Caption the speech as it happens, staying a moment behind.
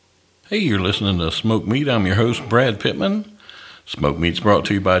Hey, you're listening to Smoke Meat. I'm your host, Brad Pittman. Smoke Meat's brought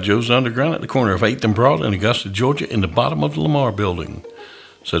to you by Joe's Underground at the corner of 8th and Broad in Augusta, Georgia, in the bottom of the Lamar Building.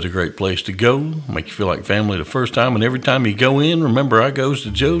 Such a great place to go, make you feel like family the first time, and every time you go in, remember I goes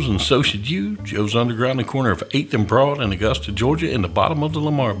to Joe's and so should you. Joe's Underground in the corner of 8th and Broad in Augusta, Georgia, in the bottom of the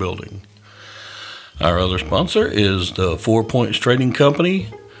Lamar Building. Our other sponsor is the 4 Points Trading Company.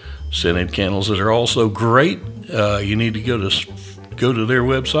 Scented candles that are also great. You need to go to their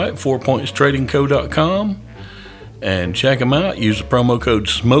website, 4pointstradingco.com, and check them out. Use the promo code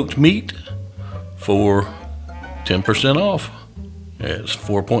SMOKEDMEAT for 10% off. It's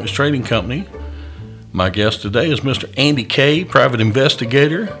 4 Points Trading Company. My guest today is Mr. Andy Kay, private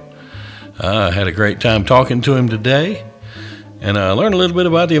investigator. I had a great time talking to him today, and I learned a little bit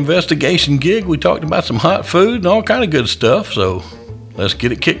about the investigation gig. We talked about some hot food and all kind of good stuff, so let's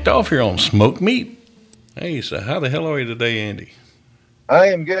get it kicked off here on Smoke Meat. Hey, so how the hell are you today, Andy? I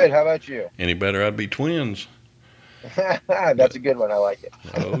am good. How about you? Any better, I'd be twins. That's a good one. I like it.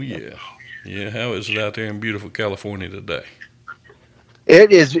 Oh, yeah. Yeah, how is it out there in beautiful California today?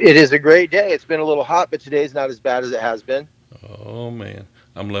 It is a great day. It's been a little hot, but today's not as bad as it has been. Oh, man.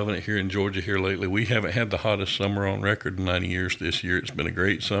 I'm loving it here in Georgia here lately. We haven't had the hottest summer on record in 90 years this year. It's been a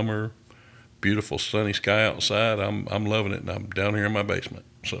great summer. Beautiful sunny sky outside. I'm loving it, and I'm down here in my basement.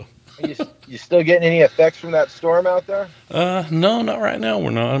 So you still getting any effects from that storm out there? No, not right now.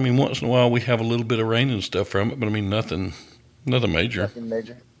 We're not. I mean, once in a while we have a little bit of rain and stuff from it, but I mean nothing major. Nothing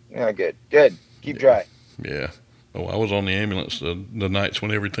major. Yeah, good. Keep dry. Yeah. Oh, I was on the ambulance the nights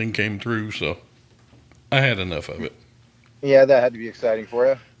when everything came through, so I had enough of it. Yeah, that had to be exciting for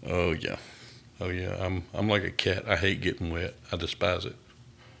you. Oh yeah. I'm like a cat. I hate getting wet. I despise it.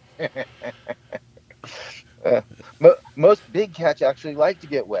 Most big cats actually like to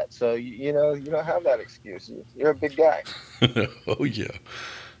get wet, so you don't have that excuse. You're a big guy. Oh yeah.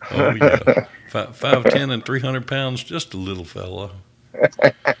 5'10" and 300 pounds, just a little fella.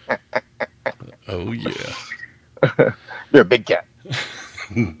 Oh yeah. You're a big cat.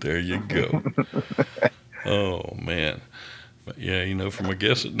 There you go. Oh man. But yeah, for my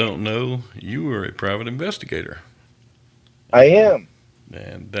guests that don't know, you are a private investigator. I am.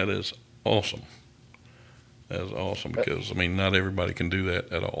 And that is awesome. That is awesome because, I mean, not everybody can do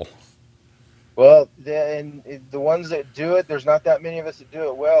that at all. Well, and the ones that do it, there's not that many of us that do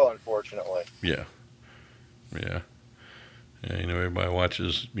it well, unfortunately. Yeah. Everybody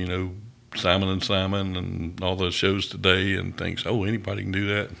watches, Simon and Simon and all those shows today and thinks, oh, anybody can do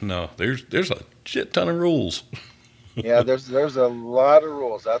that. No, there's a shit ton of rules. Yeah, there's a lot of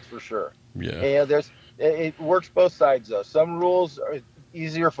rules, that's for sure. Yeah. And it works both sides though. Some rules are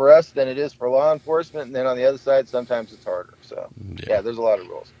easier for us than it is for law enforcement, and then on the other side, sometimes it's harder. So yeah, there's a lot of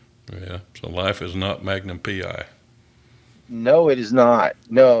rules. Yeah. So life is not Magnum PI. No, it is not.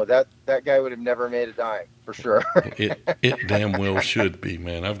 No, that guy would have never made a dime for sure. It damn well should be,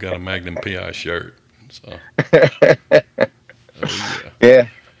 man. I've got a Magnum PI shirt. So. Oh, yeah.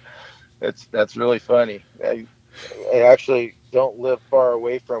 That's really funny. I actually don't live far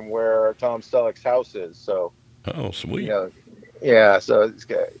away from where Tom Selleck's house is, so. Oh, sweet. Yeah. So it's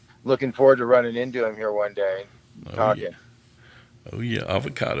good. Looking forward to running into him here one day and talking. Yeah. Oh yeah,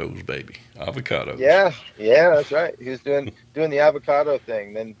 avocados, baby, avocados. Yeah, that's right. He was doing the avocado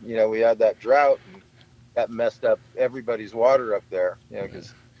thing. Then we had that drought, and that messed up everybody's water up there.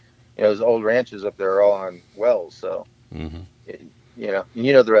 Because those old ranches up there are all on wells. So you know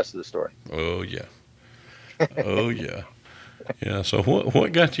the rest of the story. Oh yeah, oh yeah, yeah. So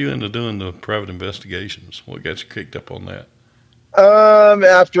what got you into doing the private investigations? What got you kicked up on that?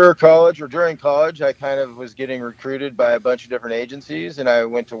 After college or during college, I kind of was getting recruited by a bunch of different agencies, and I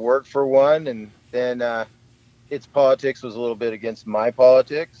went to work for one, and then its politics was a little bit against my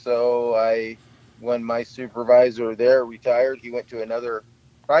politics. So when my supervisor there retired, he went to another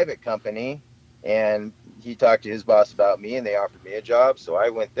private company, and he talked to his boss about me, and they offered me a job. So I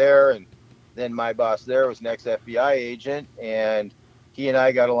went there, and then my boss there was an ex-FBI agent, and he and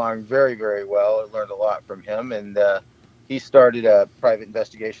I got along very, very well. I learned a lot from him, and he started a private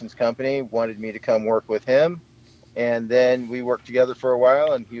investigations company, wanted me to come work with him. And then we worked together for a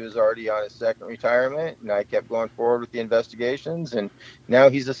while, and he was already on his second retirement, and I kept going forward with the investigations, and now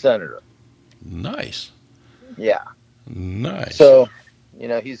he's a senator. Nice. Yeah. Nice. So,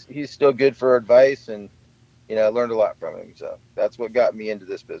 he's still good for advice, and, I learned a lot from him. So that's what got me into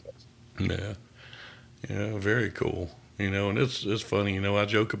this business. Yeah. Yeah, very cool. And it's funny, I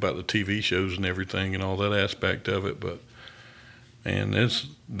joke about the TV shows and everything and all that aspect of it, but and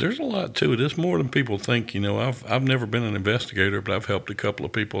there's a lot to it. It's more than people think. I've never been an investigator, but I've helped a couple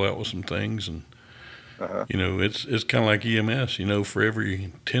of people out with some things, and Uh-huh. It's kind of like EMS. For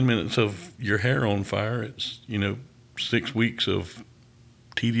every 10 minutes of your hair on fire, it's 6 weeks of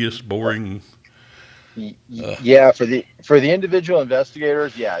tedious, boring. Yeah, for the individual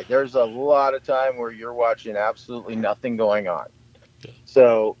investigators, yeah, there's a lot of time where you're watching absolutely nothing going on.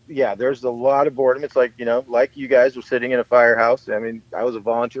 So yeah, there's a lot of boredom. It's like, like you guys were sitting in a firehouse. I mean, I was a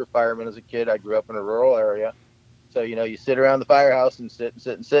volunteer fireman as a kid. I grew up in a rural area. So, you sit around the firehouse and sit and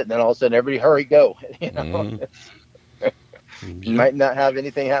sit and sit, and then all of a sudden everybody hurry, go. Mm, You yeah, might not have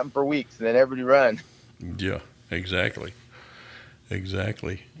anything happen for weeks, and then everybody run. yeah, exactly,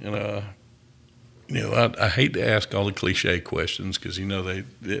 exactly. And I hate to ask all the cliche questions because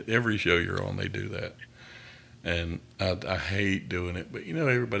every show you're on they do that, and I hate doing it, but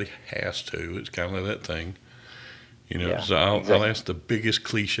everybody has to. It's kind of that thing, Yeah, So I'll exactly. ask the biggest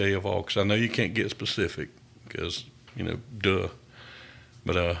cliche of all because I know you can't get specific because duh.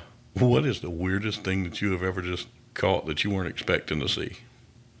 But what is the weirdest thing that you have ever just caught that you weren't expecting to see? If you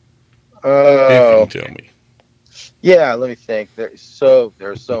can Oh, tell me. yeah. Let me think. There's so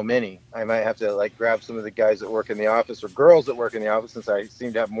many. I might have to like grab some of the guys that work in the office or girls that work in the office, since I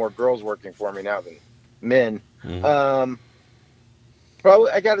seem to have more girls working for me now than men. Mm-hmm. Um,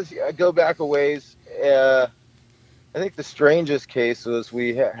 Probably I got to go back a ways. I think the strangest case was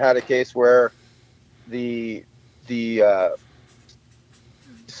we had a case where the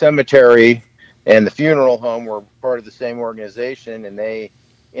cemetery and the funeral home were part of the same organization, and they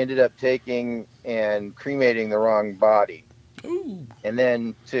ended up taking and cremating the wrong body. Ooh. And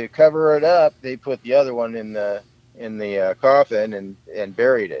then to cover it up, they put the other one in the coffin and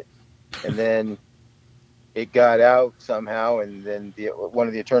buried it. And then it got out somehow, and then one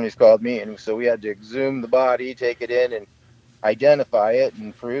of the attorneys called me, and so we had to exhume the body, take it in, and identify it,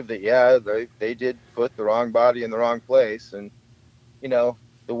 and prove that yeah, they did put the wrong body in the wrong place. And you know,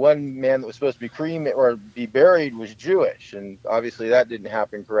 the one man that was supposed to be cremated or be buried was Jewish, and obviously that didn't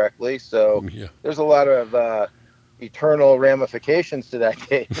happen correctly. So Yeah. there's a lot of eternal ramifications to that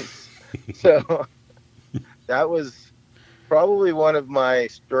case. So that was probably one of my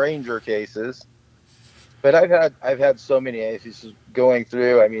stranger cases. But I've had so many cases going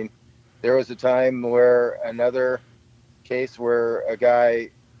through. I mean, there was a time where another case where a guy,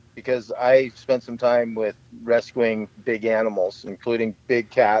 because I spent some time with rescuing big animals, including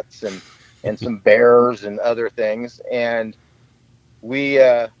big cats and some bears and other things. And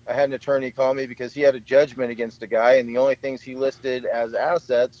I had an attorney call me because he had a judgment against a guy, and the only things he listed as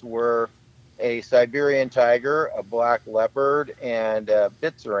assets were a Siberian tiger, a black leopard, and a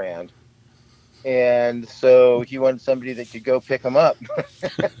Bitzerand. And so he wanted somebody that could go pick him up.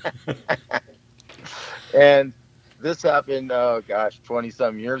 And this happened, oh gosh, 20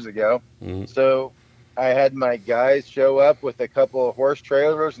 some years ago. Mm-hmm. So I had my guys show up with a couple of horse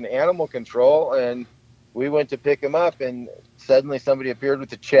trailers and animal control, and we went to pick him up, and suddenly somebody appeared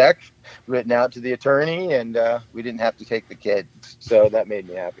with a check written out to the attorney, and we didn't have to take the kid. So that made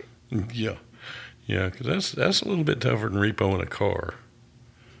me happy. Yeah. Yeah. Because that's a little bit tougher than repoing a car.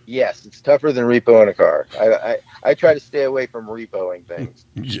 Yes, it's tougher than repoing a car. I try to stay away from repoing things.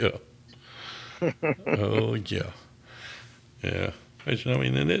 Yeah. Oh yeah. Yeah. I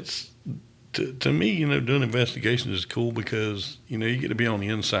mean, and it's to me, doing investigations is cool because you get to be on the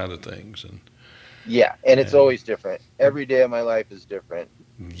inside of things, Yeah, and it's and always different. Every day of my life is different.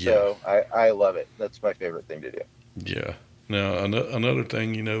 yeah, So I love it. That's my favorite thing to do. yeah. Now another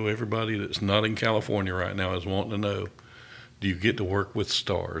thing, everybody that's not in California right now is wanting to know: do you get to work with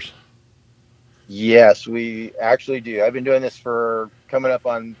stars? Yes, we actually do. I've been doing this for coming up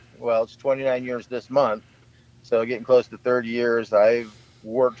on, well, it's 29 years this month. So getting close to 30 years. I've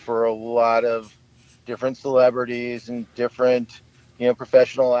worked for a lot of different celebrities and different,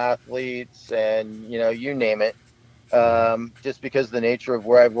 professional athletes, and, you name it. Mm-hmm. Just because of the nature of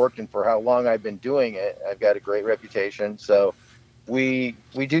where I've worked and for how long I've been doing it, I've got a great reputation. So we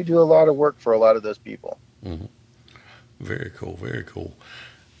do a lot of work for a lot of those people. Mm-hmm. Very cool. Very cool.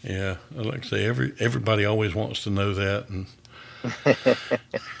 Yeah, I like to say everybody always wants to know that, and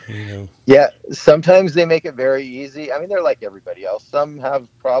you know, Yeah, sometimes they make it very easy. I mean, they're like everybody else. Some have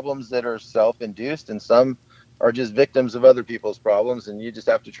problems that are self-induced, and some are just victims of other people's problems, and you just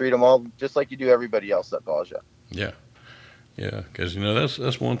have to treat them all just like you do everybody else that calls you. yeah, yeah, because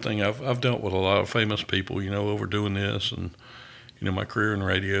that's one thing I've dealt with a lot of famous people, over doing this, and my career in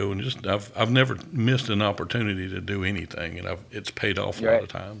radio, and just I've never missed an opportunity to do anything, and it's paid off a You're lot right. of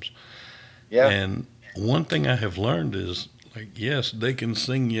times. Yeah, And one thing I have learned is like, yes, they can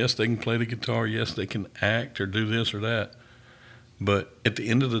sing, yes, they can play the guitar, yes, they can act or do this or that, but at the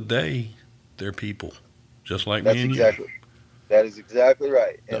end of the day, they're people, just like me that's and you. exactly That is exactly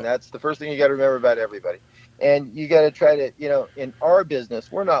right. And No. that's the first thing you got to remember about everybody. And you got to try to, in our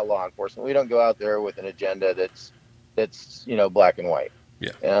business, we're not law enforcement. We don't go out there with an agenda that's black and white.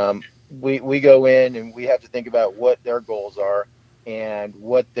 Yeah. We go in and we have to think about what their goals are and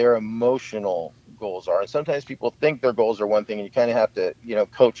what their emotional goals are. And sometimes people think their goals are one thing, and you kind of have to,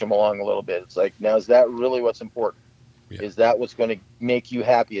 coach them along a little bit. It's like, now, is that really what's important? Yeah. Is that what's going to make you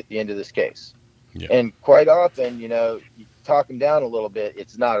happy at the end of this case? Yeah. And quite often, you talk them down a little bit,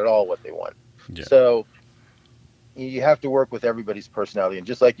 it's not at all what they want. Yeah. So you have to work with everybody's personality. And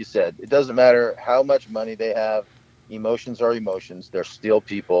just like you said, it doesn't matter how much money they have. Emotions are emotions. They're still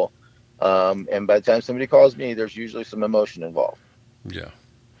people. And by the time somebody calls me, there's usually some emotion involved. Yeah.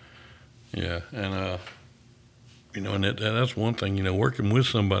 Yeah. And, and that's one thing, working with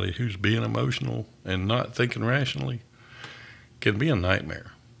somebody who's being emotional and not thinking rationally can be a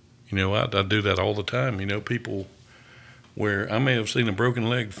nightmare. I do that all the time. People where I may have seen a broken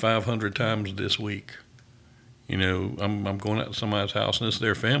leg 500 times this week. I'm going out to somebody's house and it's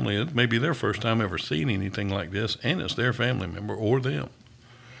their family. It may be their first time ever seeing anything like this, and it's their family member or them.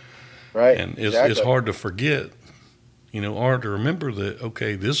 Right. And exactly. it's hard to forget, or to remember that,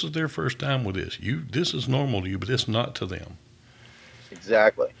 okay, this is their first time with this. This is normal to you, but it's not to them.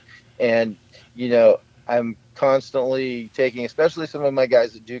 Exactly. And, I'm constantly taking, especially some of my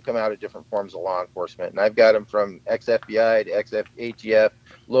guys that do come out of different forms of law enforcement. And I've got them from ex-FBI to ex-ATF,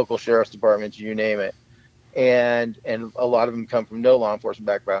 local sheriff's departments, you name it. And a lot of them come from no law enforcement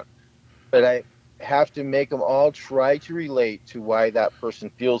background. But I have to make them all try to relate to why that person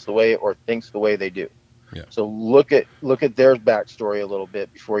feels the way or thinks the way they do. Yeah. So look at their backstory a little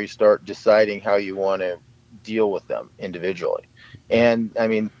bit before you start deciding how you want to deal with them individually. And I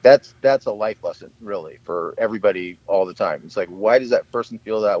mean, that's a life lesson really for everybody all the time. It's like, why does that person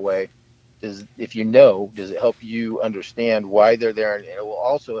feel that way? Does it help you understand why they're there? And it will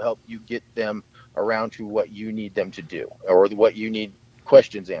also help you get them around to what you need them to do, or what you need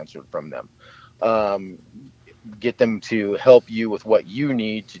questions answered from them. Get them to help you with what you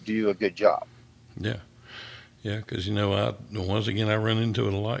need to do a good job. Yeah. Yeah, because once again I run into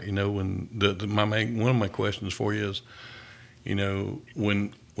it a lot. When one of my questions for you is,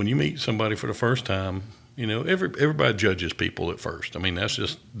 when you meet somebody for the first time, everybody judges people at first. I mean,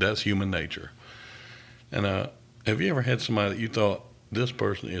 that's human nature. And have you ever had somebody that you thought, this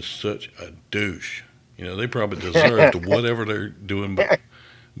person is such a douche? They probably deserve to whatever they're doing,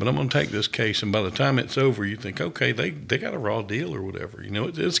 but I'm going to take this case, and by the time it's over, you think, okay, they got a raw deal or whatever.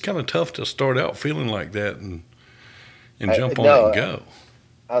 It's kind of tough to start out feeling like that and jump on it and go.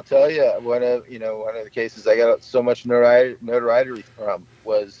 I'll tell you, one of the cases I got so much notoriety from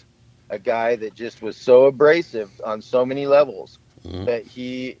was a guy that just was so abrasive on so many levels that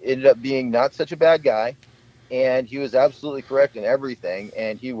he ended up being not such a bad guy, and he was absolutely correct in everything,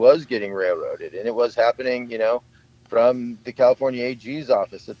 and he was getting railroaded, and it was happening, from the California AG's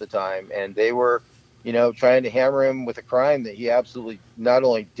office at the time, and they were, trying to hammer him with a crime that he absolutely not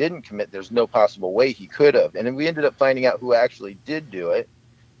only didn't commit, there's no possible way he could have. And then we ended up finding out who actually did do it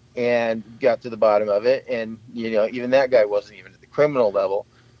and got to the bottom of it. And, even that guy wasn't even at the criminal level,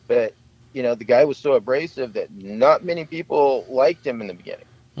 but, the guy was so abrasive that not many people liked him in the beginning.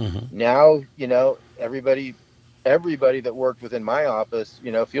 Mm-hmm. Now, everybody that worked within my office,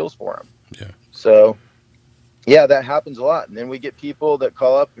 feels for him. Yeah. So, yeah, that happens a lot. And then we get people that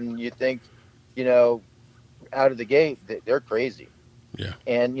call up and you think, out of the gate that they're crazy. Yeah.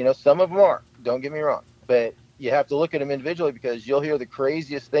 And, some of them are, don't get me wrong, but you have to look at them individually, because you'll hear the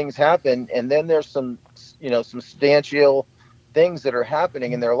craziest things happen. And then there's some substantial things that are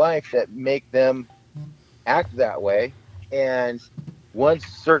happening in their life that make them act that way. And once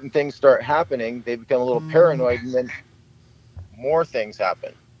certain things start happening, they become a little paranoid, and then more things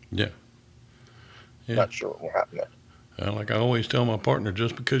happen. Yeah. Not sure what will happen there. Like I always tell my partner,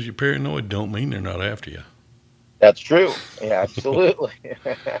 just because you're paranoid don't mean they're not after you. That's true. Yeah, absolutely.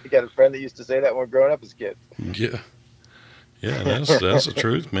 I got a friend that used to say that when we were growing up as kids. Yeah. Yeah, that's the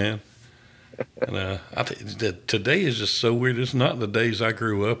truth, man. And I think that today is just so weird. It's not the days I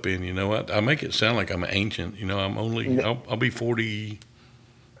grew up in. I make it sound like I'm ancient. I'm only, I'll be 40.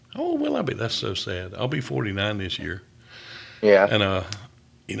 Oh, will I be? That's so sad. I'll be 49 this year. Yeah. And,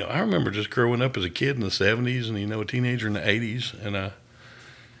 I remember just growing up as a kid in the 70s and, a teenager in the 80s.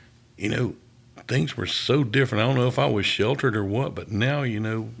 And, things were so different. I don't know if I was sheltered or what, but now,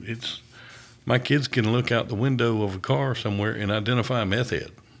 it's my kids can look out the window of a car somewhere and identify a meth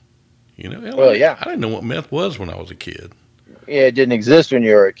head. Well, yeah. I didn't know what meth was when I was a kid. Yeah, it didn't exist when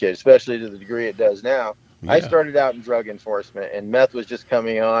you were a kid, especially to the degree it does now. Yeah. I started out in drug enforcement, and meth was just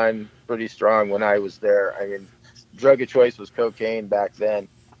coming on pretty strong when I was there. I mean, drug of choice was cocaine back then,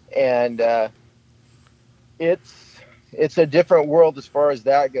 and it's it's a different world as far as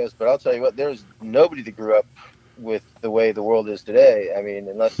that goes. But I'll tell you what, there's nobody that grew up with the way the world is today. I mean,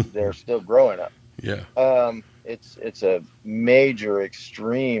 unless they're still growing up. Yeah. It's a major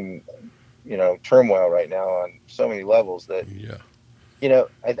extreme, turmoil right now on so many levels that, Yeah.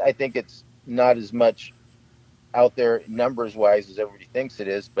 I think it's not as much out there numbers wise as everybody thinks it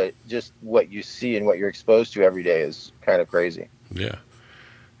is, but just what you see and what you're exposed to every day is kind of crazy. Yeah.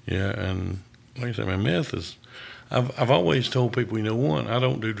 Yeah. And like I said, my meth is. I've always told people, one, I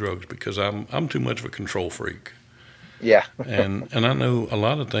don't do drugs because I'm too much of a control freak. Yeah. and I know a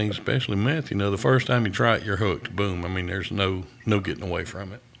lot of things, especially meth. The first time you try it, you're hooked. Boom. I mean, there's no getting away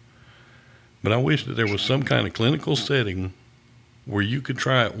from it. But I wish that there was some kind of clinical setting where you could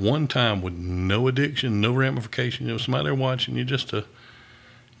try it one time with no addiction, no ramification. Somebody there watching you just to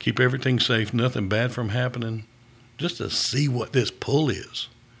keep everything safe, nothing bad from happening, just to see what this pull is.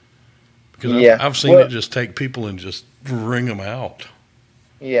 Because Yeah. I've seen it just take people and just wring them out.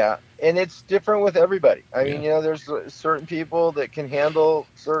 Yeah, and it's different with everybody. I mean, Yeah. there's certain people that can handle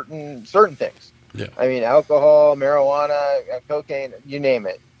certain things. Yeah. I mean, alcohol, marijuana, cocaine, you name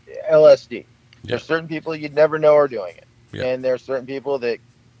it, LSD. Yeah. There's certain people you'd never know are doing it, Yeah. and there's certain people that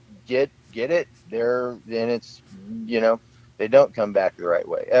get it. It's they don't come back the right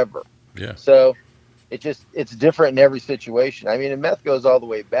way ever. Yeah. So it's different in every situation. I mean, and meth goes all the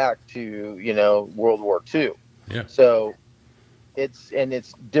way back to World War II. Yeah. So it's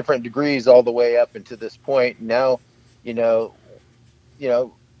different degrees all the way up into this point. Now,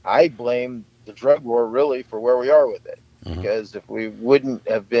 I blame the drug war really for where we are with it. Mm-hmm. Because if we wouldn't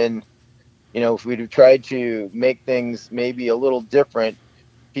have been, if we'd have tried to make things maybe a little different,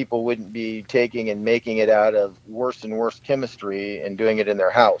 people wouldn't be taking and making it out of worse and worse chemistry and doing it in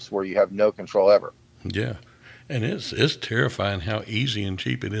their house where you have no control ever. Yeah. And it's terrifying how easy and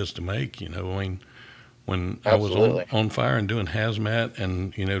cheap it is to make. I mean, when Absolutely. I was on fire and doing hazmat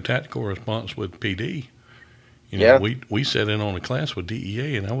and, tactical response with PD, Yeah. we sat in on a class with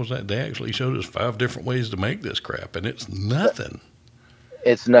DEA, and they actually showed us 5 different ways to make this crap, and it's nothing.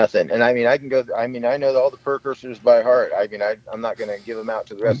 It's nothing. And I mean, I know all the precursors by heart. I mean, I'm not going to give them out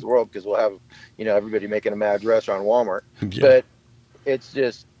to the rest of the world because we'll have, everybody making a mad rush on Walmart. Yeah. But it's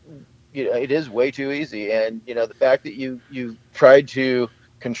just, it is way too easy. And, the fact that you tried to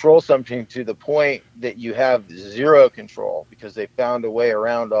control something to the point that you have zero control because they found a way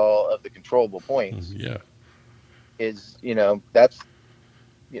around all of the controllable points. Yeah. Is, that's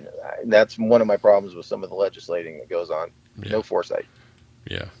one of my problems with some of the legislating that goes on. Yeah. No foresight.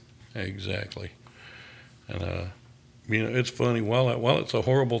 Yeah, exactly. And it's funny, while it's a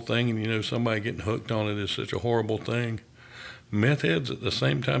horrible thing, and somebody getting hooked on it is such a horrible thing, meth heads at the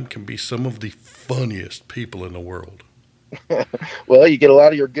same time can be some of the funniest people in the world. Well, you get a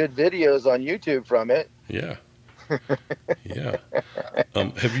lot of your good videos on YouTube from it. Yeah. Yeah.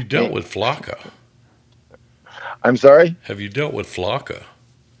 Have you dealt with Flocka? I'm sorry? Have you dealt with Flocka?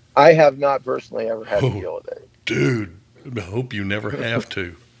 I have not personally ever had to deal with it. Dude, I hope you never have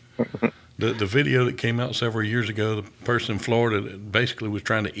to. The video that came out several years ago, the person in Florida that basically was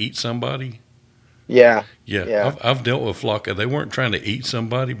trying to eat somebody. Yeah. Yeah. I've dealt with Flocka. They weren't trying to eat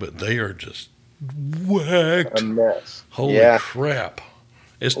somebody, but they are just whacked. A mess. Holy crap.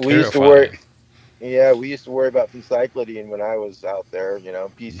 It's We used to terrifying. we used to worry about phencyclidine when I was out there.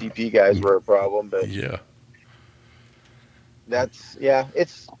 PCP guys were a problem, but Yeah.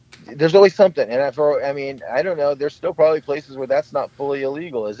 there's always something. And I don't know. There's still probably places where that's not fully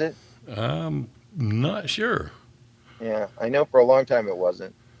illegal, is it? I'm not sure. Yeah, I know for a long time it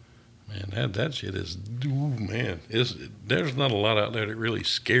wasn't. Man, that shit is, man. There's not a lot out there that really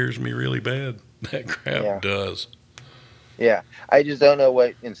scares me really bad. That crap does. Yeah, I just don't know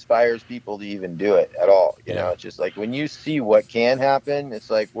what inspires people to even do it at all. It's just like when you see what can happen, it's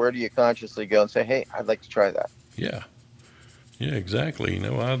like, where do you consciously go and say, hey, I'd like to try that? Yeah. Yeah, exactly.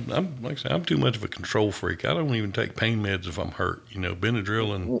 I'm like I said, I'm too much of a control freak. I don't even take pain meds if I'm hurt.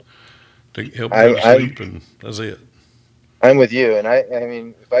 Benadryl and to help me go to sleep, and that's it. I'm with you, and I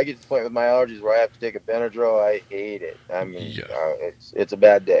mean, if I get to the point with my allergies where I have to take a Benadryl, I hate it. I mean, it's a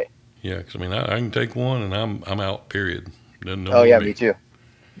bad day. Yeah, because I can take one and I'm out. Period. Oh yeah, me too.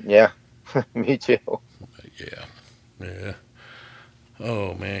 Yeah, me too. Yeah.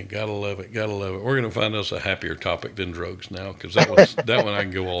 Oh man, gotta love it. We're gonna find us a happier topic than drugs now, because that one I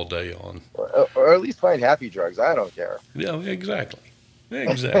can go all day on. Or at least find happy drugs. I don't care. Yeah, exactly.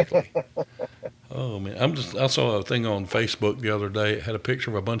 Oh man, I saw a thing on Facebook the other day. It had a picture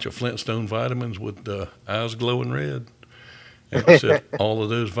of a bunch of Flintstone vitamins with eyes glowing red, and it said all of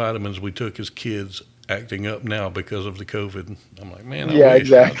those vitamins we took as kids acting up now because of the COVID. I'm like, man, I Yeah, wish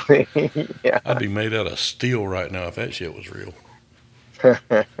exactly. Yeah. I'd be made out of steel right now if that shit was real.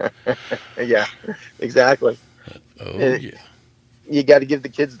 Yeah, exactly. Oh And yeah, you got to give the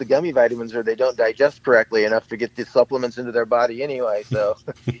kids the gummy vitamins or they don't digest correctly enough to get the supplements into their body anyway. So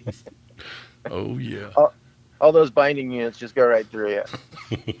oh yeah. all, all those binding units just go right through you.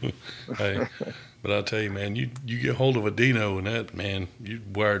 Hey, but I tell you, man, you get hold of a Dino and that man, you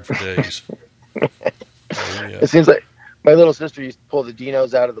wired for days. Oh yeah. It seems like my little sister used to pull the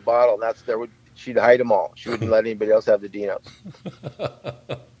Dinos out of the bottle, and she'd hide them all. She wouldn't let anybody else have the Dinos.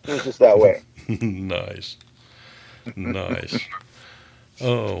 It was just that way. Nice, nice.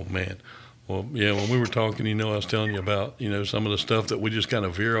 Oh man. Well, yeah. When we were talking, I was telling you about some of the stuff that we just kind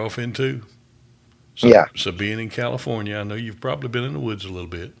of veer off into. So, Yeah. so being in California, I know you've probably been in the woods a little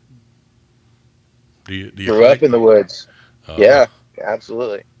bit. Do you Grew up hike? in the woods. Uh, Yeah,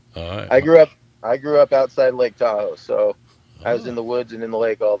 absolutely. all right. I grew up outside Lake Tahoe, so I was in Oh, the woods and in the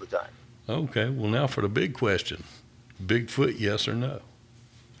lake all the time. okay. Well, now for the big question: Bigfoot, yes or no?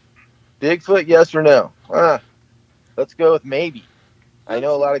 Bigfoot, yes or no? Let's go with maybe. I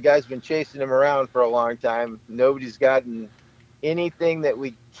know a lot of guys have been chasing him around for a long time. Nobody's gotten anything that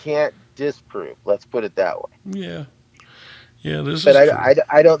we can't disprove. Let's put it that way. Yeah, yeah. This But is I, true.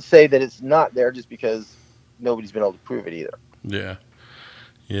 I don't say that it's not there just because nobody's been able to prove it either. Yeah,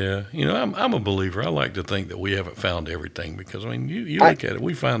 yeah. I'm a believer. I like to think that we haven't found everything because I mean, you I, look at it,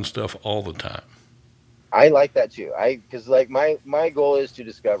 we find stuff all the time. I like that too. Because like my goal is to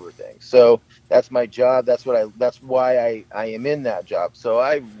discover things. So that's my job. That's why I am in that job. So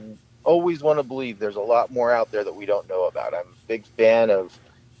I always want to believe there's a lot more out there that we don't know about. I'm a big fan of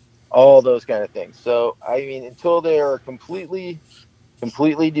all those kind of things. So I mean, until they are completely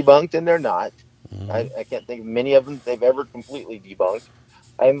debunked, and they're not. Hmm. I can't think of many of them they've ever completely debunked.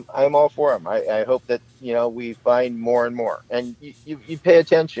 I'm all for them. I hope that we find more and more. And you pay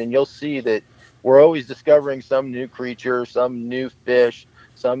attention, you'll see that we're always discovering some new creature, some new fish,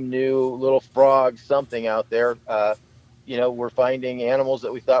 some new little frog, something out there. We're finding animals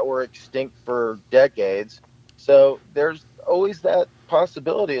that we thought were extinct for decades. So there's always that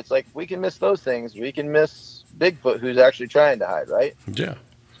possibility. It's like if we can miss those things, we can miss Bigfoot, who's actually trying to hide, right? Yeah,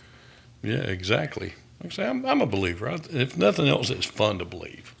 yeah, exactly. Like I say, I'm a believer. If nothing else, it's fun to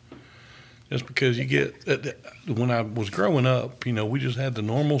believe. Just because you get, when I was growing up, we just had the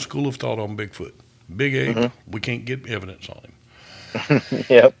normal school of thought on Bigfoot. Big ape, Hmm. we can't get evidence on him.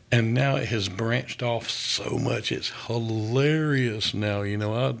 Yep. And now it has branched off so much. It's hilarious now.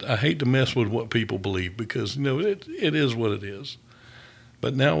 I hate to mess with what people believe because, it is what it is.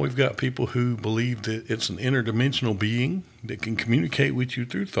 But now we've got people who believe that it's an interdimensional being that can communicate with you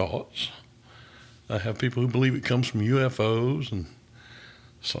through thoughts. I have people who believe it comes from UFOs, and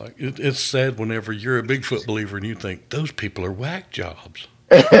it's like it's sad whenever you're a Bigfoot believer and you think those people are whack jobs.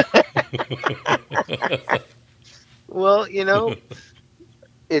 Well,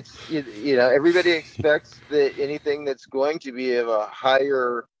 everybody expects that anything that's going to be of a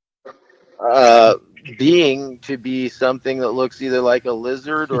higher uh, being to be something that looks either like a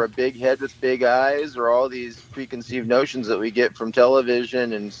lizard or a big head with big eyes, or all these preconceived notions that we get from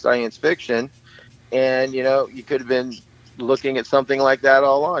television and science fiction. And you could have been looking at something like that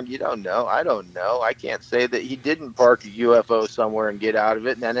all along. You don't know. I don't know. I can't say that he didn't park a UFO somewhere and get out of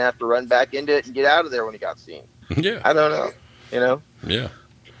it and then have to run back into it and get out of there when he got seen. Yeah, I don't know. you know yeah,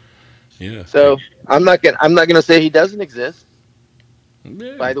 yeah, so I'm not gonna say he doesn't exist.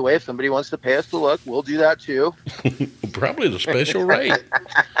 yeah. By the way, if somebody wants to pay us to look, we'll do that too. Probably the special rate.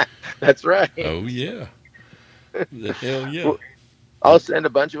 That's right. Oh yeah, the hell yeah. I'll send a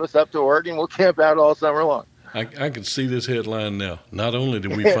bunch of us up to Oregon. We'll camp out all summer long. I can see this headline now. Not only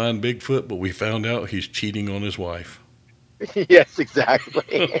did we find Bigfoot, but we found out he's cheating on his wife. Yes,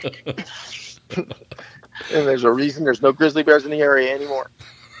 exactly. And there's a reason there's no grizzly bears in the area anymore.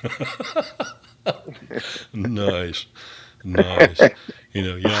 Nice, nice.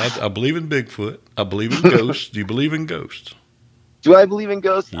 I believe in Bigfoot. I believe in ghosts. Do you believe in ghosts? Do I believe in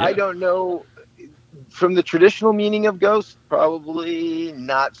ghosts? I Yeah. don't know. From the traditional meaning of ghosts, probably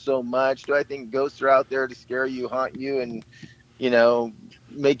not so much. Do I think ghosts are out there to scare you, haunt you, and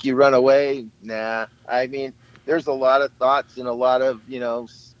make you run away? Nah. I mean, there's a lot of thoughts and a lot of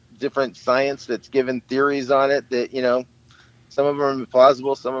different science that's given theories on it that some of them are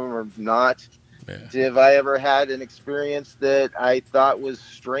plausible, some of them are not. Yeah. Have I ever had an experience that I thought was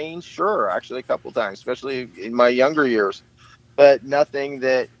strange? Sure, actually a couple times, especially in my younger years, but nothing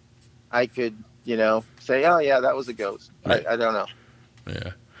that I could say, oh yeah, that was a ghost. Yeah. I don't know.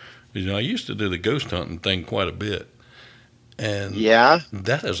 Yeah. I used to do the ghost hunting thing quite a bit. And Yeah.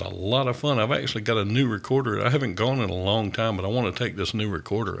 that is a lot of fun. I've actually got a new recorder. I haven't gone in a long time, but I want to take this new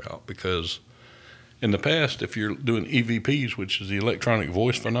recorder out because in the past, if you're doing EVPs, which is the electronic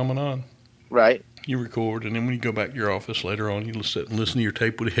voice phenomenon, Right. you record, and then when you go back to your office later on, you sit and listen to your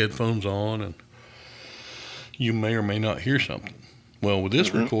tape with the headphones on, and you may or may not hear something. Well, with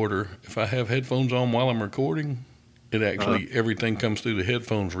this recorder, if I have headphones on while I'm recording, it actually everything comes through the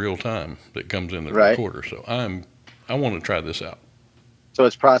headphones real time that comes in the Right. recorder. So I want to try this out. So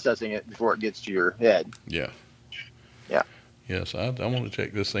it's processing it before it gets to your head. Yeah. Yeah. Yes, I want to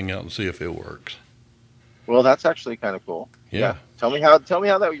check this thing out and see if it works. Well, that's actually kind of cool. Yeah. Tell me how that. You're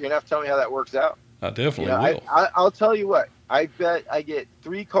gonna have to tell me how that works out. I definitely will. I'll tell you what. I bet I get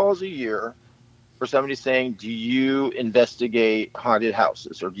 3 calls a year for somebody saying, "Do you investigate haunted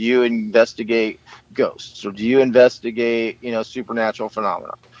houses, or do you investigate ghosts, or do you investigate, supernatural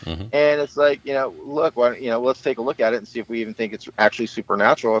phenomena?" Mm-hmm. And it's like, look, let's take a look at it and see if we even think it's actually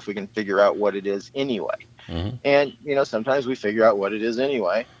supernatural, if we can figure out what it is anyway. Mm-hmm. And sometimes we figure out what it is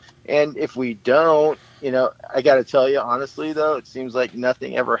anyway. And if we don't, I got to tell you, honestly, though, it seems like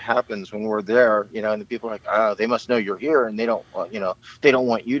nothing ever happens when we're there, and the people are like, oh, they must know you're here, and they don't, they don't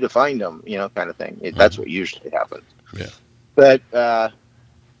want you to find them, kind of thing. That's what usually happens. Yeah. But,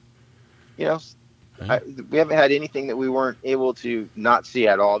 we haven't had anything that we weren't able to not see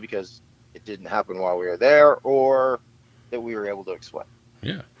at all because it didn't happen while we were there, or that we were able to explain.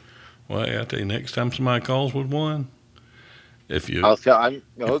 Yeah. Well, I tell you, next time somebody calls with one, I'm going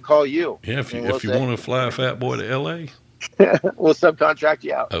to call you. Yeah, if you want to fly a fat boy to L.A., we'll subcontract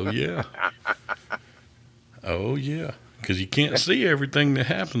you out. Oh, yeah. Oh, yeah. Because you can't see everything that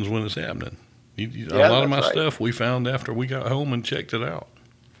happens when it's happening. A lot of my stuff we found after we got home and checked it out.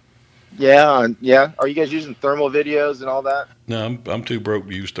 Yeah, yeah. Are you guys using thermal videos and all that? No, I'm too broke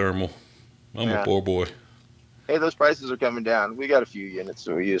to use thermal. I'm a poor boy. Hey, those prices are coming down. We got a few units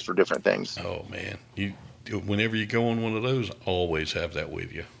that we use for different things. Oh, man. Whenever you go on one of those, always have that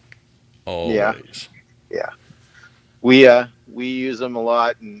with you. Always. Yeah. We use them a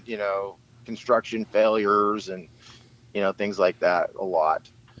lot, and construction failures and things like that a lot.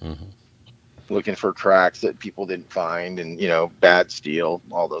 Mm-hmm. Looking for cracks that people didn't find, and bad steel,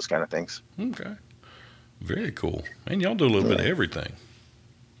 all those kind of things. Okay. Very cool. And y'all do a little bit of everything.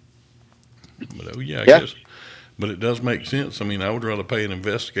 But I guess. But it does make sense. I mean, I would rather pay an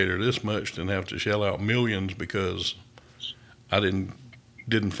investigator this much than have to shell out millions because I didn't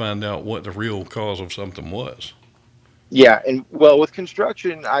find out what the real cause of something was. Yeah, and well, with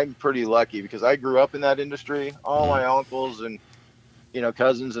construction, I'm pretty lucky because I grew up in that industry. All my uncles and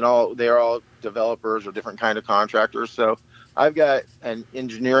cousins and all, they're all developers or different kind of contractors. So I've got an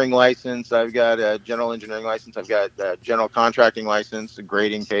engineering license. I've got a general engineering license. I've got a general contracting license,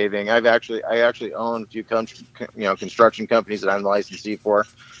 grading, paving. I actually own a few construction companies that I'm the licensee for.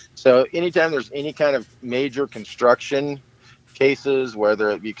 So anytime there's any kind of major construction cases, whether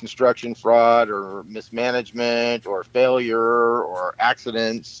it be construction fraud or mismanagement or failure or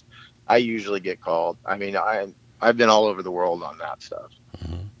accidents, I usually get called. I mean, I've been all over the world on that stuff.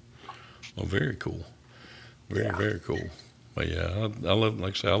 Mm-hmm. Well, very cool. Very cool. But yeah, I love,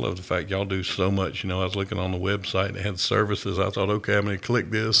 like I say, I love the fact y'all do so much. I was looking on the website, it had services. I thought, okay, I'm going to click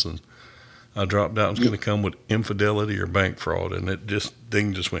this, and I dropped out. It's going to come with infidelity or bank fraud, and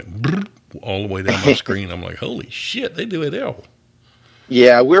thing just went all the way down my screen. I'm like, holy shit, they do it all.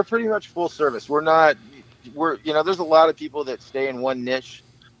 Yeah, we're pretty much full service. There's a lot of people that stay in one niche.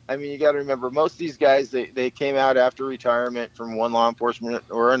 I mean, you got to remember, most of these guys, they came out after retirement from one law enforcement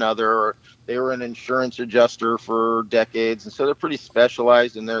or another, or they were an insurance adjuster for decades, and so they're pretty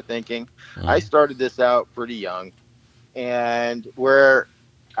specialized in their thinking. Mm-hmm. I started this out pretty young, and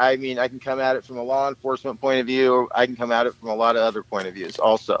I can come at it from a law enforcement point of view. I can come at it from a lot of other point of views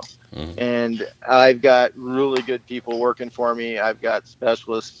also. Mm-hmm. And I've got really good people working for me. I've got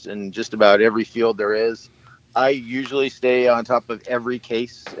specialists in just about every field there is. I usually stay on top of every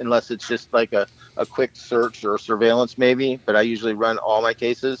case unless it's just like a quick search or surveillance maybe, but I usually run all my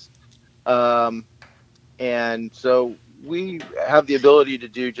cases. And so we have the ability to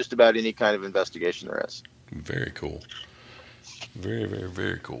do just about any kind of investigation there is. Very cool. Very, very,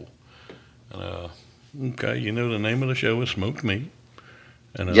 very cool. Okay, the name of the show is Smoked Meat.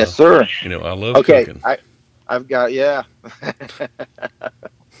 And, yes, sir. I love cooking. I've got, yeah.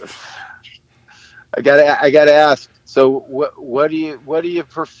 I gotta ask. So what do you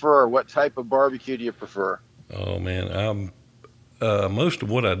prefer? What type of barbecue do you prefer? Oh man, most of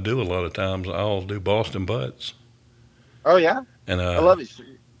what I do a lot of times I'll do Boston butts. Oh yeah. And I love it.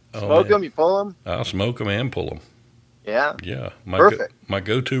 Smoke them, you pull them. I'll smoke them and pull them. Yeah. Yeah. Perfect. My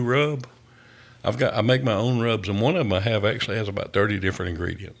go-to rub, I make my own rubs, and one of them I have actually has about 30 different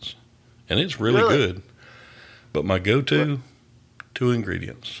ingredients, and it's really Really? good. But my go-to two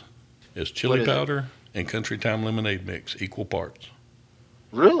ingredients is chili powder and Country Time lemonade mix, equal parts.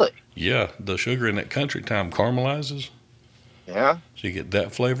 Really? Yeah, the sugar in that Country Time caramelizes, Yeah. so you get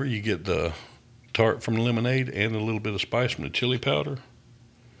that flavor. You get the tart from the lemonade and a little bit of spice from the chili powder.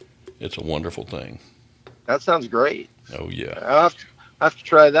 It's a wonderful thing. That sounds great. Oh yeah. I'll have to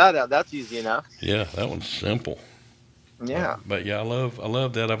try that out. That's easy enough. Yeah, that one's simple. Yeah. But yeah, I love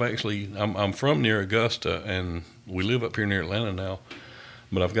that. I'm from near Augusta, and we live up here near Atlanta now.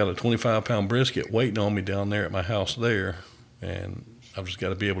 But I've got a 25-pound brisket waiting on me down there at my house there, and I've just got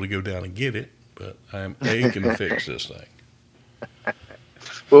to be able to go down and get it. But I'm aching to fix this thing.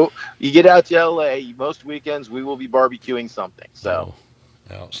 Well, you get out to LA, most weekends we will be barbecuing something. So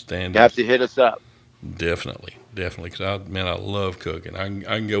outstanding. You have to hit us up. Definitely. Because I love cooking. I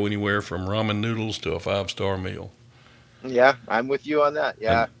can go anywhere from ramen noodles to a 5-star meal. Yeah, I'm with you on that.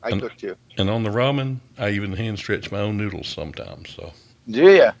 Yeah, I cook too. And on the ramen, I even hand stretch my own noodles sometimes. So.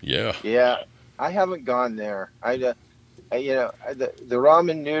 Do you? Yeah. Yeah, I haven't gone there. The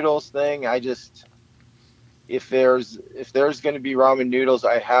ramen noodles thing. If there's going to be ramen noodles,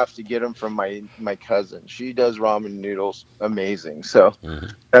 I have to get them from my cousin. She does ramen noodles amazing. So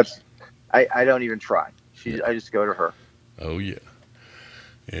I don't even try. I just go to her. Oh yeah.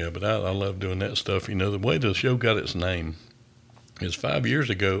 Yeah, but I love doing that stuff. You know, the way the show got its name is 5 years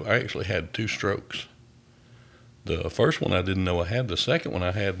ago, I actually had 2 strokes. The first one I didn't know I had. The second one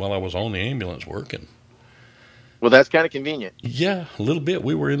I had while I was on the ambulance working. Well, that's kind of convenient. Yeah, a little bit.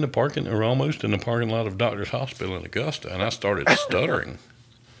 We were almost in the parking lot of Doctor's Hospital in Augusta, and I started stuttering.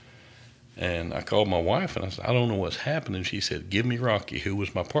 And I called my wife, and I said, I don't know what's happening. She said, give me Rocky, who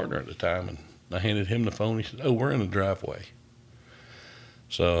was my partner at the time. And I handed him the phone. He said, oh, we're in the driveway.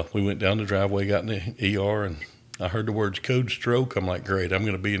 So we went down the driveway, got in the ER, and I heard the words code stroke. I'm like, great, I'm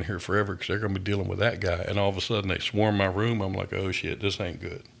going to be in here forever because they're going to be dealing with that guy. And all of a sudden, they swarm my room. I'm like, oh, shit, this ain't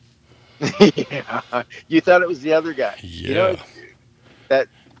good. Yeah. You thought it was the other guy. Yeah. That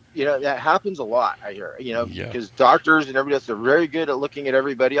happens a lot, I hear. Yeah. Because doctors and everybody else are very good at looking at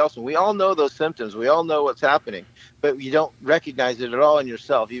everybody else. And we all know those symptoms. We all know what's happening. But you don't recognize it at all in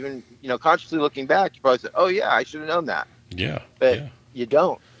yourself. Even, consciously looking back, you probably say, oh, yeah, I should have known that. Yeah. But you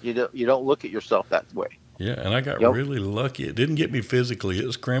don't. You don't look at yourself that way. Yeah, and I got really lucky. It didn't get me physically.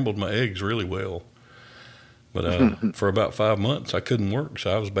 It scrambled my eggs really well. But for about 5 months, I couldn't work.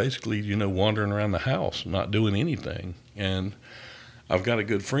 So I was basically, wandering around the house, not doing anything. And I've got a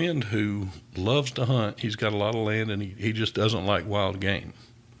good friend who loves to hunt. He's got a lot of land, and he just doesn't like wild game.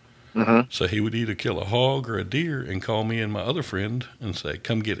 Mm-hmm. So he would either kill a hog or a deer and call me and my other friend and say,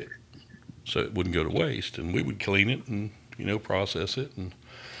 come get it. So it wouldn't go to waste. And we would clean it and, process it. And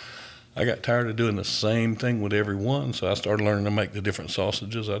I got tired of doing the same thing with everyone, so I started learning to make the different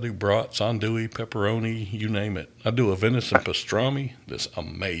sausages. I do brats, andouille, pepperoni, you name it. I do a venison pastrami that's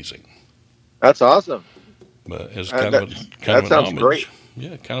amazing. That's awesome. But it's kind of an homage. Great.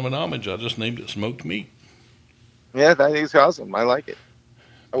 Yeah, kind of an homage. I just named it smoked meat. Yeah, I think it's awesome. I like it.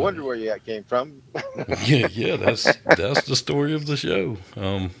 I wonder where that came from. yeah, that's the story of the show.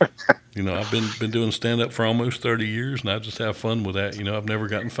 I've been doing stand-up for almost 30 years, and I just have fun with that. I've never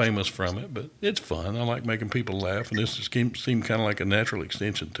gotten famous from it, but it's fun. I like making people laugh, and this just seemed kind of like a natural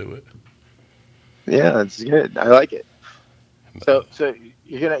extension to it. Yeah, that's good. I like it. So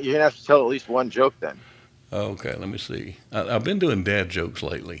you're gonna have to tell at least one joke then. Okay, let me see. I've been doing dad jokes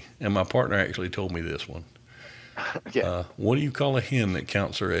lately, and my partner actually told me this one. Okay. What do you call a hen that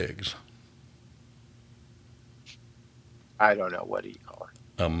counts her eggs? I don't know. What do you call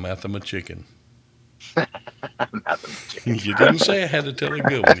her? A mathemachicken. Mathemachicken. You didn't say I had to tell a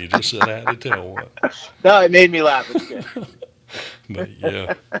good one. You just said I had to tell one. No, it made me laugh. It's good. But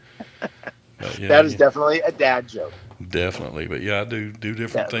yeah. That is definitely a dad joke. Definitely. But yeah, I do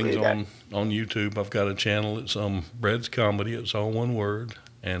different things on YouTube. I've got a channel. It's Brad's Comedy. It's all one word.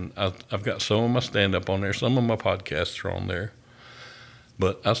 And I've got some of my stand-up on there. Some of my podcasts are on there.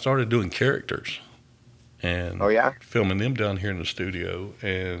 But I started doing characters and filming them down here in the studio.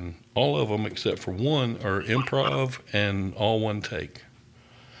 And all of them, except for one, are improv and all one take.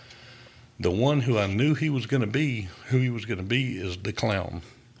 The one who I knew who he was going to be is the clown.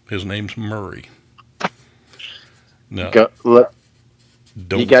 His name's Murray. Now,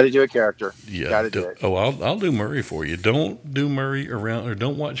 you got to do a character. Yeah, got to do it. Oh, I'll do Murray for you. Don't do Murray around, or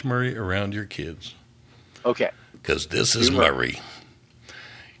don't watch Murray around your kids. Okay. Because this is Murray.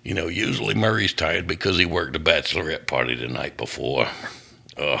 Usually Murray's tired because he worked a bachelorette party the night before.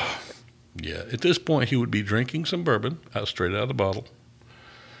 Yeah. At this point, he would be drinking some bourbon straight out of the bottle.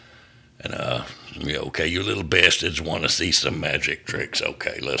 And, yeah, okay, you little bastards want to see some magic tricks.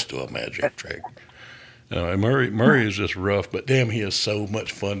 Okay, let's do a magic trick. And Murray is just rough, but damn, he is so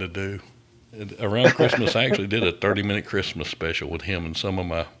much fun to do. And around Christmas, I actually did a 30-minute Christmas special with him and some of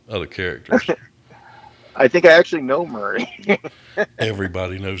my other characters. I think I actually know Murray.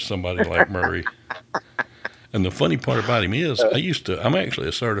 Everybody knows somebody like Murray. And the funny part about him is, I'm actually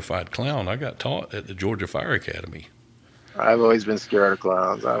a certified clown. I got taught at the Georgia Fire Academy. I've always been scared of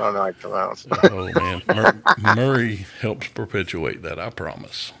clowns. I don't like clowns. Oh, man. Murray helps perpetuate that, I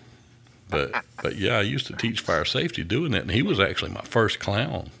promise. But yeah, I used to teach fire safety doing that, and he was actually my first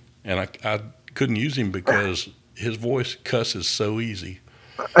clown. And I couldn't use him because his voice cusses so easy.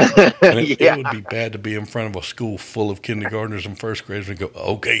 And it would be bad to be in front of a school full of kindergartners and first graders and go,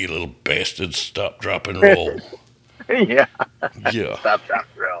 okay, you little bastards, stop, drop, and roll. Yeah. Yeah. Stop, drop,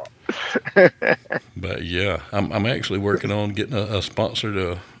 roll. But yeah, I'm actually working on getting a sponsor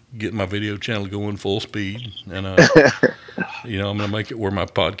to get my video channel going full speed. And, I'm going to make it where my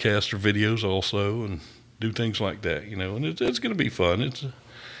podcasts are videos also and do things like that, and it's going to be fun. It's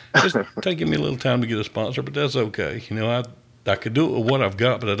taking me a little time to get a sponsor, but that's okay. I could do it with what I've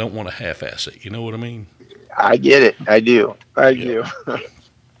got, but I don't want to half-ass it. You know what I mean? I get it. I do. I do.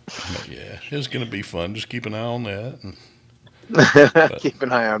 But yeah, it's going to be fun. Just keep an eye on that. Keep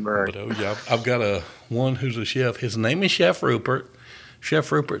an eye on Murray. But yeah, I've got one who's a chef. His name is Chef Rupert.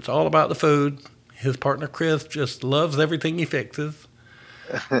 Chef Rupert's all about the food. His partner Chris just loves everything he fixes.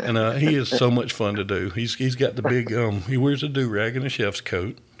 And he is so much fun to do. He's got the big, he wears a do-rag and a chef's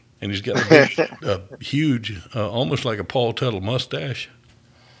coat. And he's got a big, huge, almost like a Paul Tuttle mustache.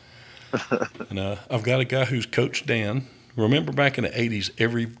 And I've got a guy who's Coach Dan. Remember back in the 80s,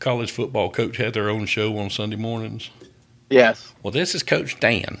 every college football coach had their own show on Sunday mornings? Yes. Well, this is Coach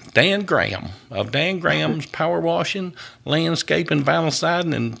Dan Graham, of Dan Graham's Power Washing, Landscaping, Vinyl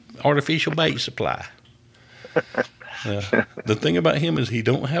Siding, and Artificial Bait Supply. The thing about him is he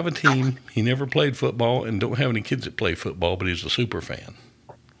don't have a team, he never played football, and don't have any kids that play football, but he's a super fan.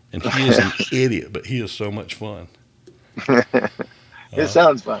 And he is an idiot, but he is so much fun. It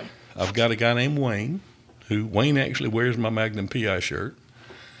sounds fun. I've got a guy named Wayne, Wayne actually wears my Magnum PI shirt.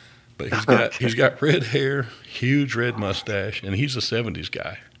 But he's got red hair, huge red mustache, and he's a 70s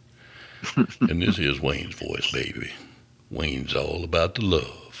guy. And this is Wayne's voice, baby. Wayne's all about the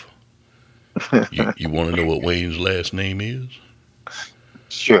love. You want to know what Wayne's last name is?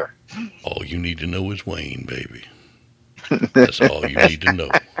 Sure. All you need to know is Wayne, baby. That's all you need to know.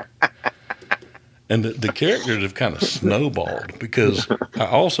 And the characters have kind of snowballed because I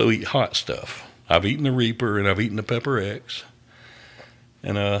also eat hot stuff. I've eaten the Reaper and I've eaten the Pepper X.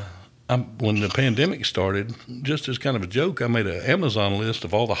 And when the pandemic started, just as kind of a joke, I made an Amazon list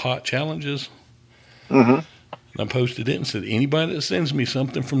of all the hot challenges. Mm-hmm. And I posted it and said, anybody that sends me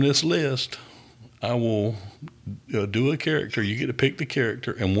something from this list, I will do a character. You get to pick the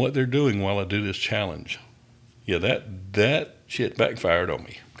character and what they're doing while I do this challenge. Yeah, that shit backfired on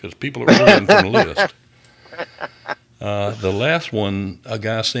me because people are ordering from the list. The last one, a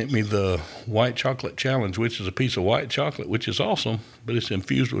guy sent me the white chocolate challenge, which is a piece of white chocolate, which is awesome, but it's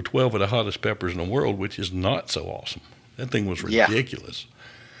infused with 12 of the hottest peppers in the world, which is not so awesome. That thing was ridiculous. Yeah.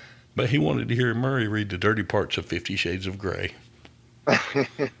 But he wanted to hear Murray read the dirty parts of 50 Shades of Grey.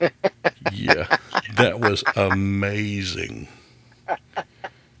 Yeah, that was amazing.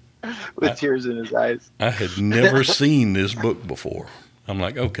 With tears in his eyes. I had never seen this book before. I'm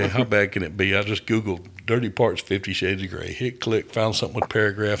like, okay, how bad can it be? I just Googled dirty parts 50 Shades of Grey, hit click, found something with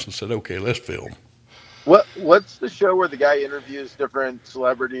paragraphs and said, okay, let's film. What's the show where the guy interviews different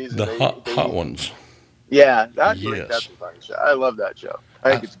celebrities? The hot ones. Yeah, that's a fun show. I love that show.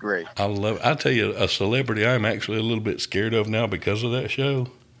 I think it's great. I love it. I tell you, a celebrity I'm actually a little bit scared of now because of that show,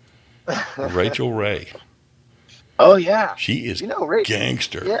 Rachel Ray. Oh, yeah. She is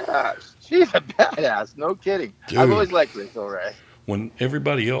gangster. Yeah, she's a badass. No kidding. Dude, I've always liked Rachel Ray. When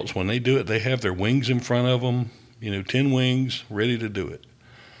everybody else, when they do it, they have their wings in front of them, 10 wings, ready to do it.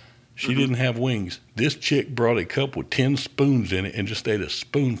 She didn't have wings. This chick brought a cup with 10 spoons in it and just ate a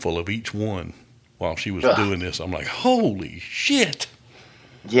spoonful of each one while she was doing this. I'm like, holy shit.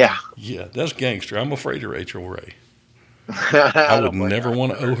 Yeah. Yeah, that's gangster. I'm afraid of Rachel Ray. I would never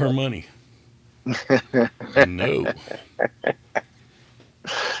want to owe her money. No.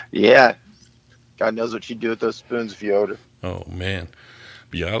 Yeah. God knows what she'd do with those spoons if you owed her. Oh, man.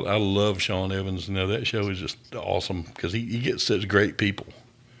 Yeah, I love Sean Evans. That show is just awesome because he gets such great people.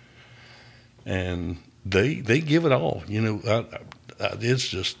 And they give it all. It's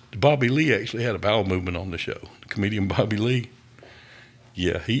just, Bobby Lee actually had a bowel movement on the show. Comedian Bobby Lee.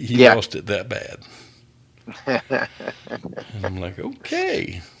 Yeah, he lost it that bad. And I'm like,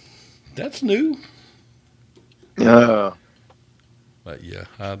 okay. That's new. Oh, But yeah,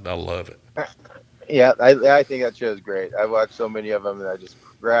 I love it. yeah, I think that show's great. I watched so many of them and I just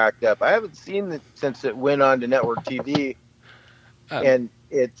cracked up. I haven't seen it since it went on to network TV, I, and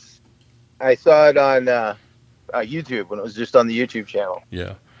I saw it on YouTube when it was just on the YouTube channel.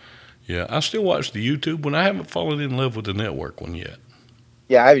 yeah, yeah. I still watch the YouTube one. I haven't fallen in love with the network one yet.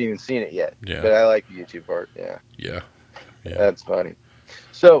 Yeah, I haven't even seen it yet, Yeah, but I like the YouTube part. Yeah, yeah, yeah. that's funny.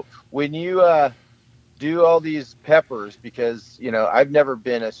 So when you do all these peppers, because I've never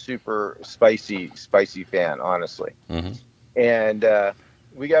been a super spicy fan, honestly, Hmm. and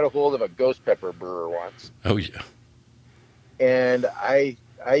we got a hold of a ghost pepper brewer once, Oh yeah, and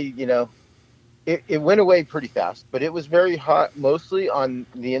it went away pretty fast, but it was very hot, mostly on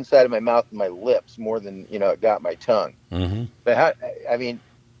the inside of my mouth and my lips more than it got my tongue. hmm. But I mean,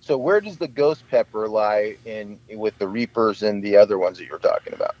 so where does the ghost pepper lie in with the Reapers and the other ones that you're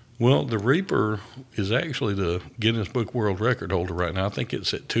talking about? Well, the Reaper is actually the Guinness Book World Record holder right now. I think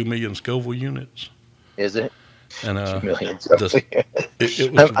it's at 2 million Scoville units, Is it and 2 million? the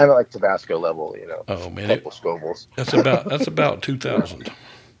it was. I'm like Tabasco level, Oh man, a couple Scovilles. that's about 2,000.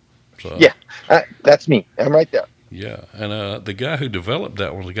 So Yeah, that's me. I'm right there. yeah, and the guy who developed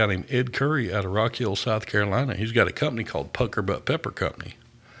that one was a guy named Ed Curry out of Rock Hill, South Carolina. He's got a company called Pucker Butt Pepper Company,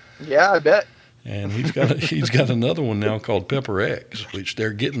 Yeah, I bet. and he's got another one now called Pepper X, which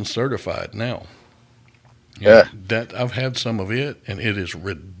they're getting certified now. Yeah. And that I've had some of it, and it is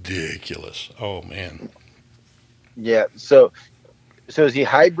ridiculous. Oh man, Yeah. So is he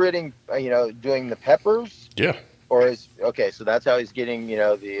hybriding? Doing the peppers, yeah, or is okay? So that's how he's getting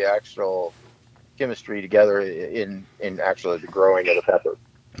the actual chemistry together in actually the growing of the pepper.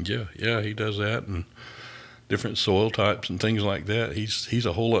 yeah, yeah. He does that, and different soil types and things like that. He's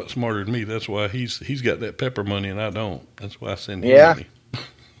a whole lot smarter than me. That's why he's got that pepper money and I don't. That's why I send him Yeah. money.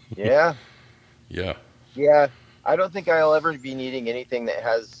 Yeah. Yeah, Yeah. I don't think I'll ever be needing anything that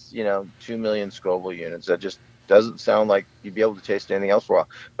has 2 million Scoville units. That just doesn't sound like you'd be able to taste anything else for a while.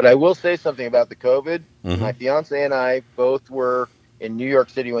 But I will say something about the COVID. hmm, My fiance and I both were in New York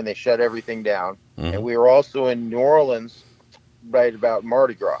City when they shut everything down, and hmm, we were also in New Orleans right about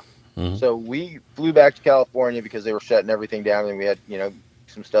Mardi Gras. hmm. So we flew back to California because they were shutting everything down, and we had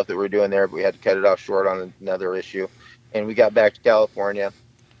some stuff that we were doing there, but we had to cut it off short on another issue. And we got back to California,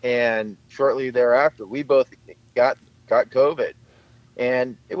 and shortly thereafter, we both got COVID,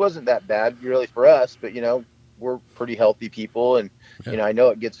 and it wasn't that bad really for us, but we're pretty healthy people, and Yeah. I know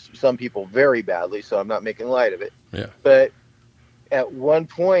it gets some people very badly, so I'm not making light of it. Yeah. But at one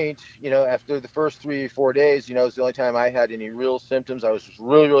point, after the first 3 or 4 days, it was the only time I had any real symptoms. I was just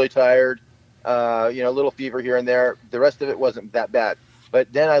really, really tired, a little fever here and there. The rest of it wasn't that bad.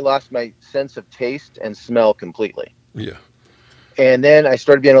 But then I lost my sense of taste and smell completely. Yeah. And then I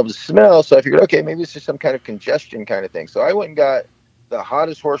started being able to smell. So I figured, okay, maybe it's just some kind of congestion kind of thing. So I went and got the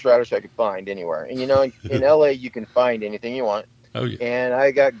hottest horseradish I could find anywhere. And, in LA, you can find anything you want. Oh yeah. And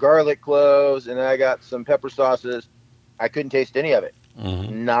I got garlic cloves, and I got some pepper sauces. I couldn't taste any of it.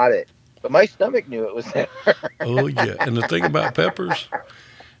 Hmm. Not it. But my stomach knew it was there. Oh yeah. And the thing about peppers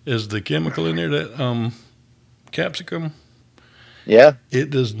is the chemical in there that capsicum. Yeah.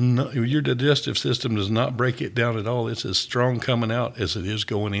 It does not. Your digestive system does not break it down at all. It's as strong coming out as it is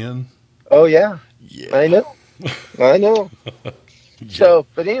going in. Oh, yeah. Yeah. I know. I know. Yeah. So,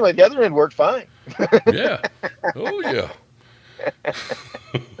 but anyway, the other end worked fine. Yeah. Oh yeah.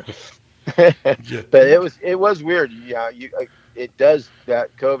 Yeah. But it was weird. Yeah, it does,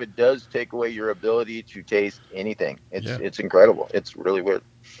 that COVID does take away your ability to taste anything. Yeah. It's incredible. It's really weird.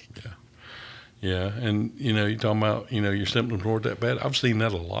 Yeah. And you're talking about your symptoms weren't that bad. I've seen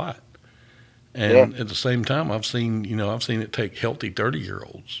that a lot. And at the same time, I've seen it take healthy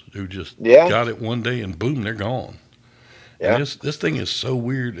 30-year-olds who just Yeah. got it one day and boom, they're gone. Yeah. And this thing is so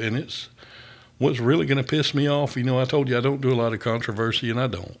weird, and it's what's really going to piss me off. I told you I don't do a lot of controversy, and I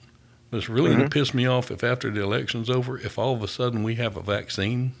don't. What's really going to piss me off if after the election's over, if all of a sudden we have a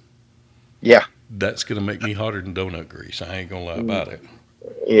vaccine, Yeah. that's going to make me hotter than donut grease. I ain't going to lie about it.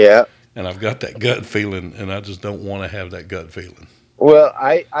 Yeah. And I've got that gut feeling, and I just don't want to have that gut feeling. Well,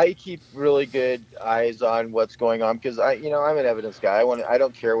 I keep really good eyes on what's going on because I'm an evidence guy. I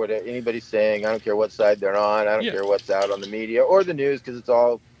don't care what anybody's saying. I don't care what side they're on. I don't Yeah. care what's out on the media or the news because it's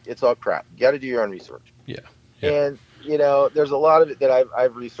all crap. You got to do your own research. Yeah. And there's a lot of it that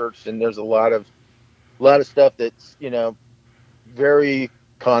I've researched, and there's a lot of stuff that's very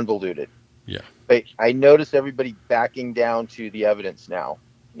convoluted. Yeah. But I notice everybody backing down to the evidence now.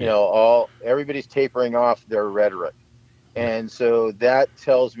 Everybody's tapering off their rhetoric. And so that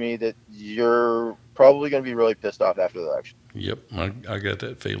tells me that you're probably going to be really pissed off after the election. Yep. I got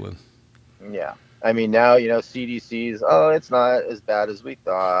that feeling. Yeah. I mean, now, CDC's, oh, it's not as bad as we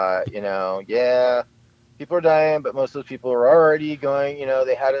thought, yeah, people are dying, but most of those people are already going,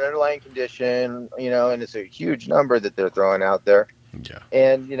 they had an underlying condition, and it's a huge number that they're throwing out there. Yeah,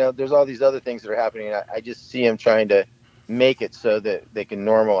 And, there's all these other things that are happening. And I just see them trying to make it so that they can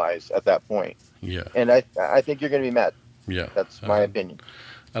normalize at that point. yeah, And I think you're going to be mad. yeah. That's my opinion.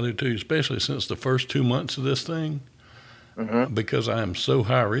 I do too, especially since the first 2 months of this thing, Hmm. because I am so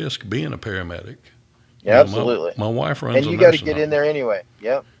high risk being a paramedic. Yeah, absolutely. My wife runs And a you got to nursing get in home. there anyway.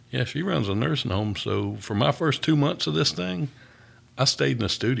 Yep. Yeah, she runs a nursing home. So for my first 2 months of this thing, I stayed in the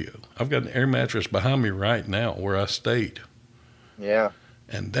studio. I've got an air mattress behind me right now where I stayed, Yeah.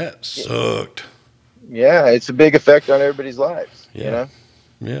 and that sucked. Yeah. It's a big effect on everybody's lives, Yeah,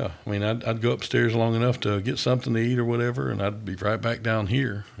 yeah. I mean, I'd go upstairs long enough to get something to eat or whatever, and I'd be right back down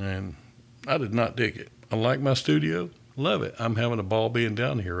here, and I did not dig it. I like my studio, love it. I'm having a ball being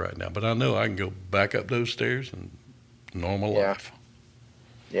down here right now, but I know I can go back up those stairs and normal Yeah. life.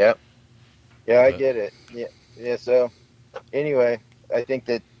 Yep. Yeah, I But get it. Yeah. Yeah. So anyway, I think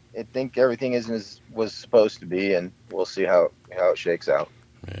everything isn't as was supposed to be, and we'll see how it shakes out.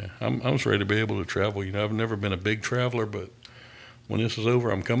 yeah, I'm just ready to be able to travel. I've never been a big traveler, but when this is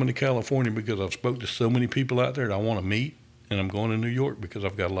over, I'm coming to California because I've spoke to so many people out there that I want to meet, and I'm going to New York because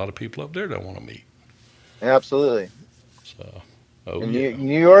I've got a lot of people up there that I want to meet. Absolutely. So, oh And yeah,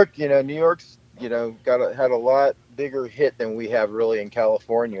 New York, New York's, had a lot bigger hit than we have really in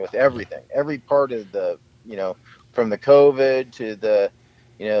California with yeah, everything. Every part of from the COVID to the,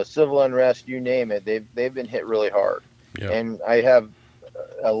 civil unrest, you name it, they've been hit really hard. yeah, And I have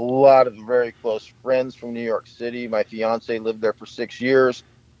a lot of very close friends from New York City. My fiance lived there for 6 years,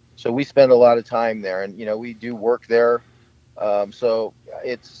 so we spend a lot of time there, and we do work there. So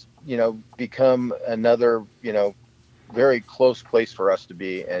it's become another very close place for us to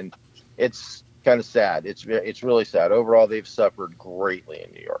be, and it's kind of sad. It's really sad. Overall, they've suffered greatly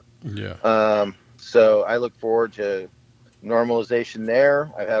in New York. yeah, So I look forward to normalization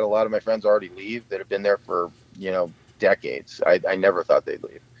there. I've had a lot of my friends already leave that have been there for decades. I never thought they'd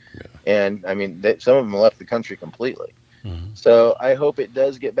leave, yeah. and I mean some of them left the country completely. Hmm. So I hope it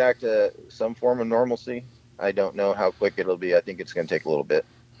does get back to some form of normalcy. I don't know how quick it'll be. I think it's going to take a little bit.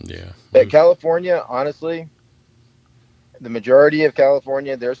 Yeah. But California, honestly, the majority of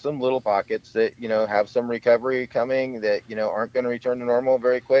California, there's some little pockets that have some recovery coming that aren't going to return to normal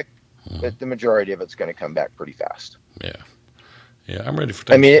very quick. Mhm. But the majority of it's going to come back pretty fast. Yeah. Yeah. I'm ready for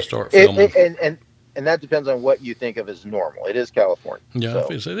I things mean, to start filming. and that depends on what you think of as normal. It is California, Yeah,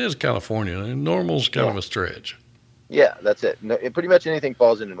 so it is California. Normal's kind yeah, of a stretch. yeah, that's it. No, pretty much anything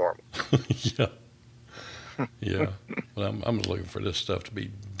falls into normal. Yeah. Yeah. But I'm just looking for this stuff to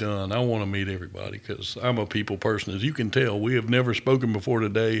be done. I want to meet everybody because I'm a people person. As you can tell, we have never spoken before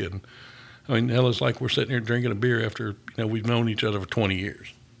today. And I mean, hell, it's like we're sitting here drinking a beer after, we've known each other for 20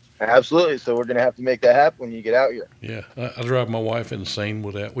 years. Absolutely. So we're going to have to make that happen when you get out here. Yeah. I drive my wife insane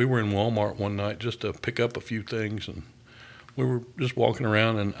with that. We were in Walmart one night just to pick up a few things, and we were just walking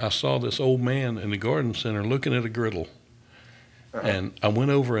around, and I saw this old man in the garden center looking at a griddle. Uh-huh. And I went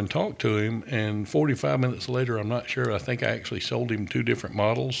over and talked to him, and 45 minutes later, I'm not sure, I think I actually sold him two different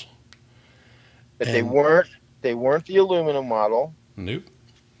models. But And they weren't the aluminum model. nope,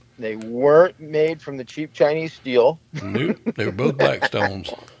 They weren't made from the cheap Chinese steel. nope, they were both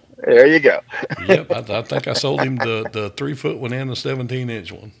Blackstones. There you go. Yep, I think I sold him the 3 foot one and the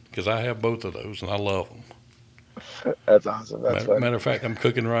 17-inch one because I have both of those and I love them. That's awesome. That's Matter funny. of fact, I'm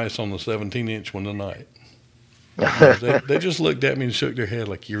cooking rice on the 17-inch one tonight. They just looked at me and shook their head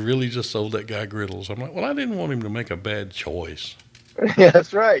like, you really just sold that guy griddles. I'm like, well, I didn't want him to make a bad choice. Yeah,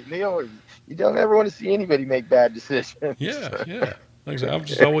 that's right. You don't ever want to see anybody make bad decisions. Yeah, yeah. Like I said, I've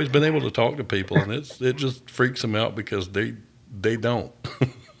just always been able to talk to people, and it just freaks them out because they don't.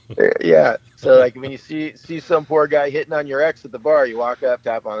 Yeah. So like when you see some poor guy hitting on your ex at the bar, you walk up,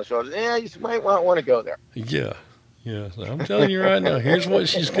 tap on the shoulder. Yeah, you might want to go there. Yeah, yeah. So I'm telling you right now, here's what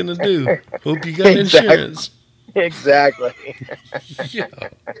she's gonna do. Hope you got Exactly. insurance. Exactly. Yeah,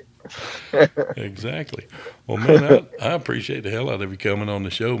 exactly. Well, man, I appreciate the hell out of you coming on the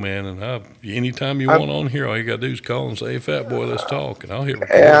show, man. And anytime you I'm want on here, all you gotta do is call and say, "Hey, fat boy, let's talk," and I'll hit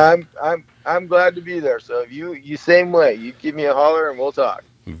record. yeah, I'm glad to be there. So if you same way, you give me a holler and we'll talk.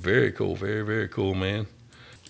 Very cool, very very cool, man.